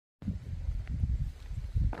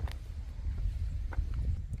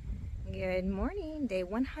Good morning, day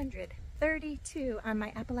 132 on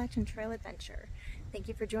my Appalachian Trail adventure. Thank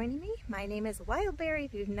you for joining me. My name is Wildberry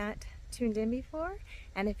if you've not tuned in before,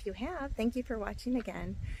 and if you have, thank you for watching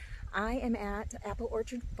again. I am at Apple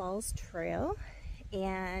Orchard Falls Trail,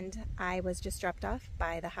 and I was just dropped off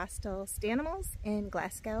by the hostel Stanimals in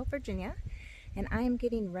Glasgow, Virginia, and I am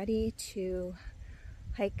getting ready to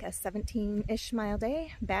hike a 17-ish mile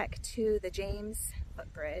day back to the James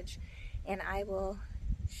Footbridge, and I will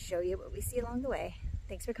show you what we see along the way.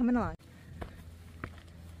 Thanks for coming along.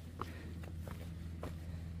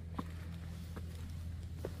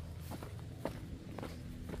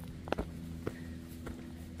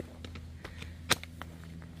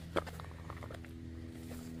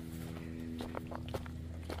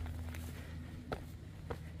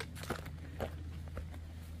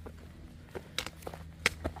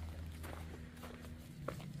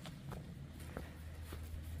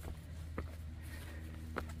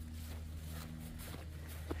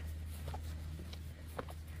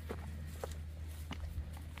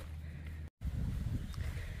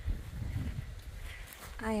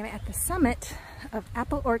 I am at the summit of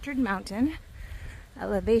Apple Orchard Mountain,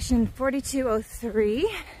 elevation 4203,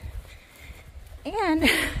 and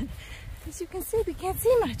as you can see, we can't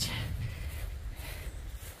see much.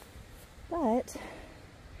 But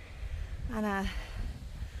on a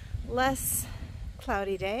less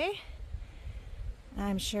cloudy day,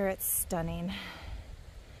 I'm sure it's stunning.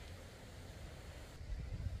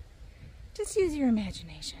 Just use your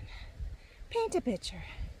imagination. Paint a picture.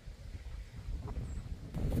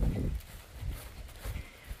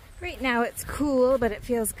 Right now it's cool, but it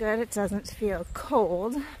feels good. It doesn't feel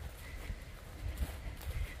cold.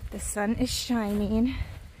 The sun is shining,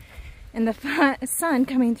 and the sun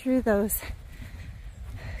coming through those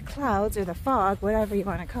clouds, or the fog, whatever you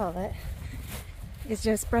want to call it, is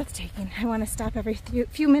just breathtaking. I want to stop every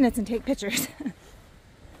few minutes and take pictures.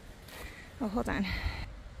 Oh, hold on.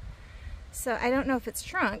 So I don't know if it's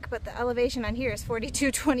shrunk, but the elevation on here is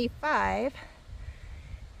 4225,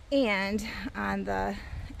 and on the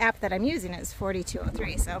app that I'm using is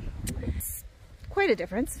 4203, so it's quite a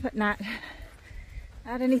difference, but not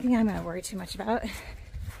anything I'm going to worry too much about.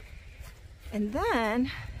 And then,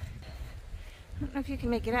 I don't know if you can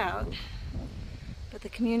make it out, but the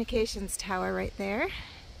communications tower right there,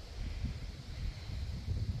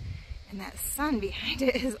 and that sun behind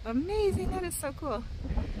it is amazing. That is so cool.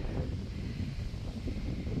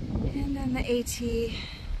 And then the AT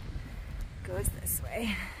goes this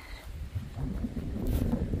way.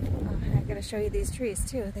 I'm going to show you these trees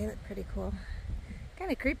too. They look pretty cool.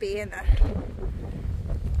 Kind of creepy in the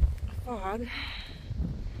fog.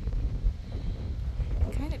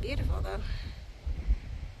 Kind of beautiful though.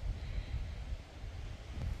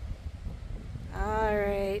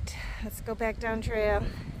 Alright, let's go back down trail.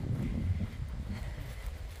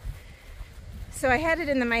 So I had it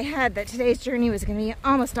in my head that today's journey was going to be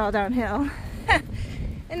almost all downhill.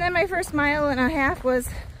 And then my first mile and a half was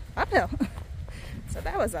uphill. So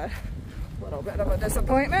that was a little bit of a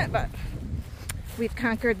disappointment, but we've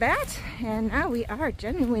conquered that, and now we are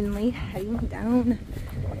genuinely heading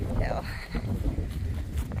downhill.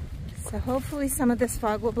 So hopefully some of this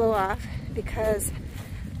fog will blow off, because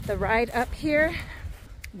the ride up here,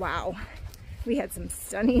 wow, we had some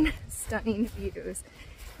stunning views,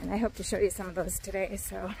 and I hope to show you some of those today.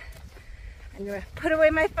 So I'm going to put away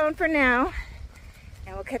my phone for now,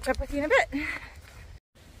 and we'll catch up with you in a bit.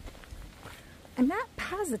 I'm not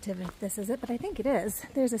positive if this is it, but I think it is.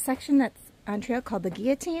 There's a section that's on trail called the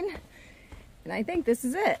Guillotine, and I think this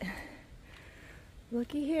is it.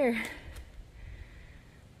 Looky here.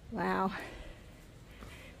 Wow.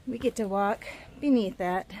 We get to walk beneath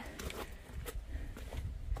that.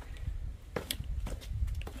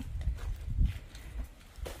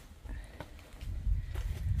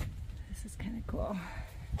 This is kind of cool.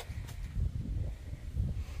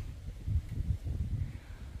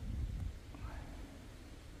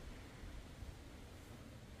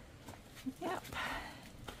 Yep.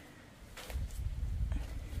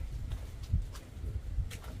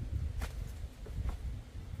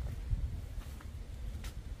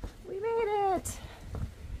 We made it!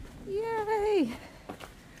 Yay!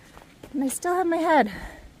 And I still have my head.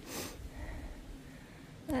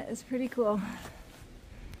 That is pretty cool.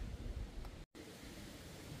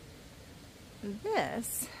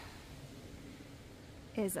 This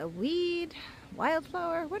is a weed,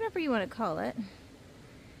 wildflower, whatever you want to call it.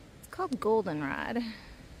 Called goldenrod.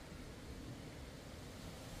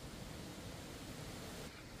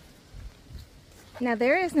 Now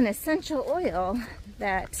there is an essential oil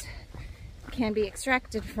that can be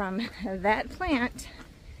extracted from that plant,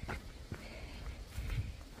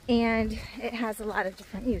 and it has a lot of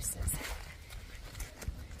different uses,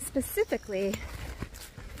 specifically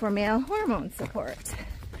for male hormone support.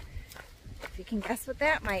 If you can guess what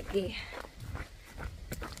that might be.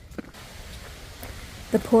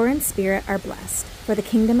 The poor in spirit are blessed, for the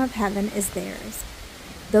kingdom of heaven is theirs.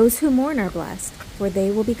 Those who mourn are blessed, for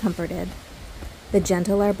they will be comforted. The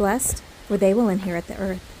gentle are blessed, for they will inherit the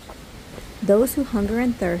earth. Those who hunger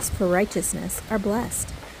and thirst for righteousness are blessed,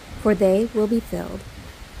 for they will be filled.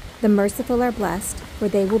 The merciful are blessed, for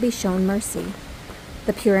they will be shown mercy.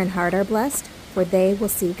 The pure in heart are blessed, for they will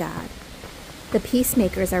see God. The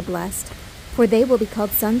peacemakers are blessed, for they will be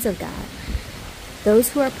called sons of God. Those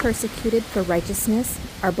who are persecuted for righteousness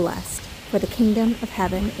are blessed, for the kingdom of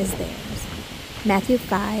heaven is theirs. Matthew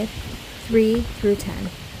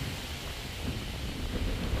 5:3-10.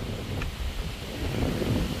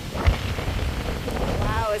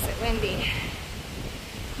 Wow, is it windy?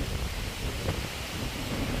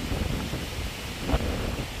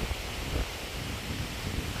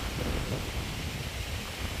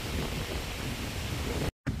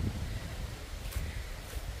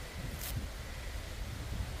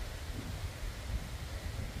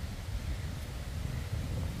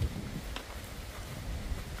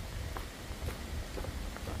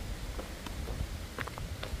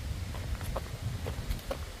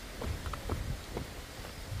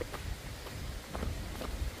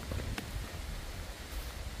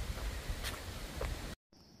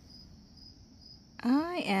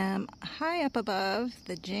 I am high up above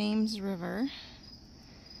the James River.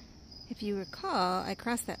 If you recall, I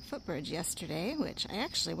crossed that footbridge yesterday, which I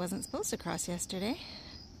actually wasn't supposed to cross yesterday.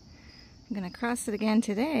 I'm going to cross it again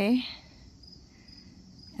today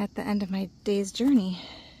at the end of my day's journey.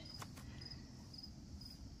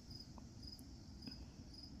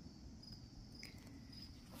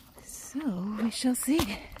 So we shall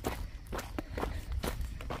see.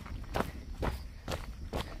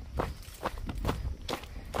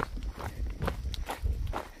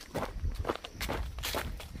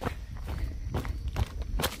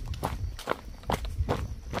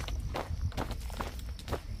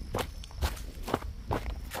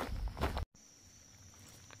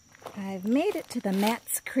 I've made it to the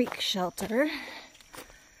Mats Creek shelter,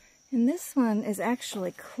 and this one is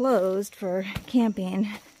actually closed for camping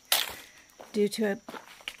due to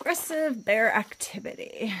aggressive bear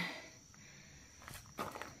activity.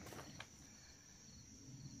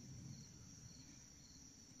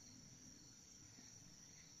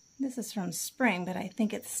 This is from spring, but I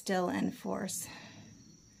think it's still in force.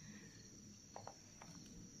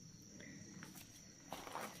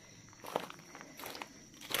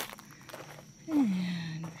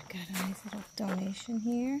 And we've got a nice little donation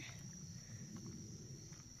here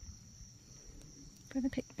for the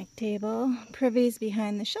picnic table. Privy's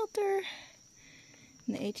behind the shelter,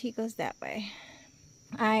 and the AT goes that way.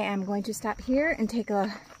 I am going to stop here and take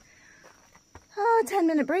a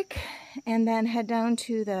 10-minute break and then head down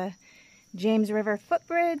to the James River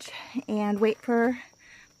Footbridge and wait for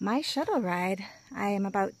my shuttle ride. I am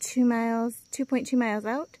about 2.2 miles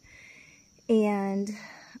out, and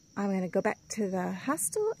I'm going to go back to the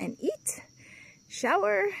hostel and eat,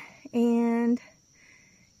 shower, and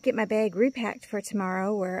get my bag repacked for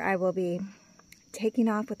tomorrow, where I will be taking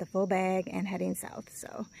off with a full bag and heading south.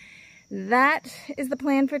 So that is the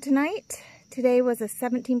plan for tonight. Today was a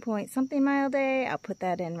 17-point-something mile day. I'll put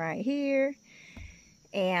that in right here.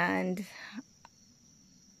 And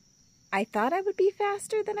I thought I would be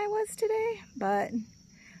faster than I was today, but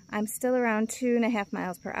I'm still around 2.5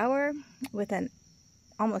 miles per hour with an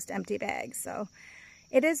almost empty bag. So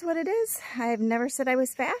it is what it is. I've never said I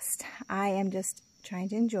was fast. I am just trying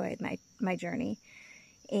to enjoy my journey,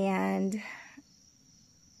 and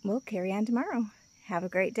we'll carry on tomorrow. Have a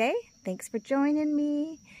great day. Thanks for joining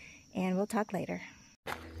me, and we'll talk later.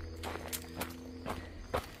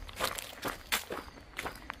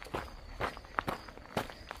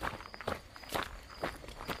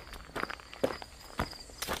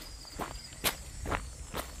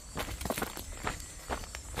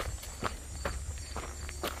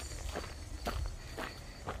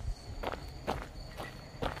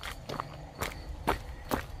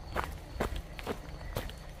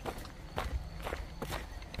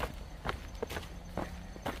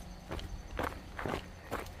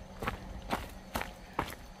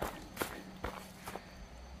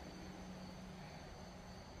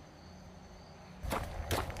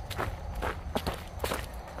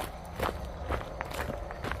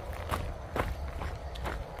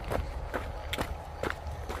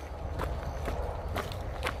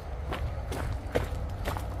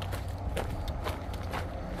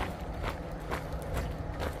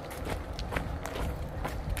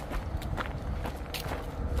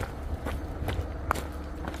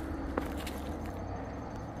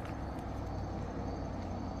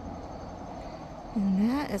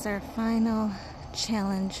 that is our final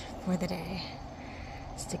challenge for the day,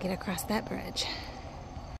 is to get across that bridge.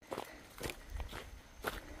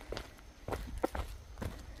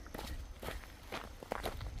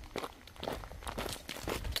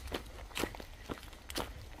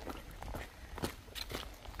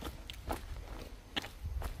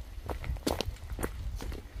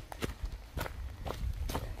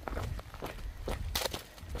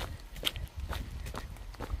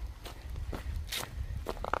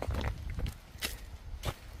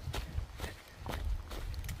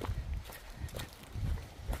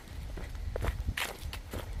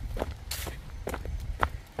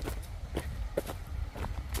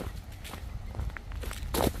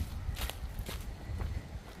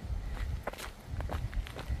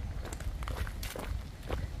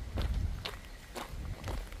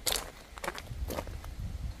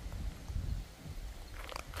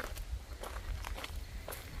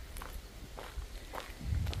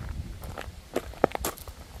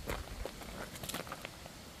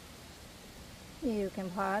 You can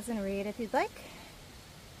pause and read if you'd like.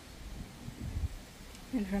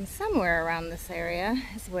 And from somewhere around this area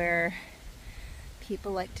is where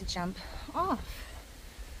people like to jump off,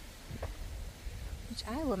 which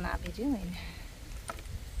I will not be doing.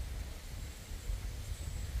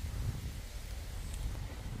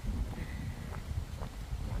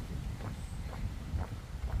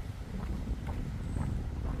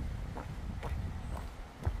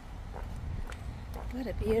 What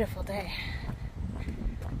a beautiful day.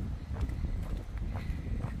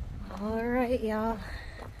 All right, y'all.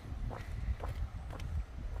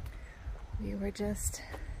 We were just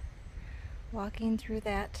walking through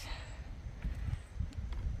that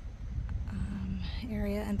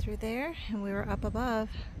area and through there, and we were up above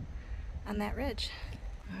on that ridge.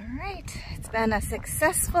 All right, it's been a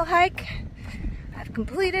successful hike. I've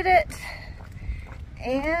completed it,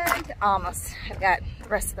 and almost. I've got the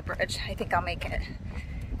rest of the bridge. I think I'll make it.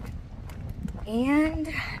 And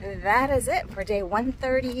that is it for day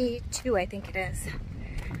 132, I think it is.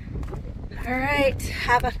 All right,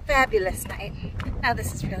 have a fabulous night. Now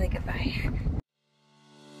this is really goodbye.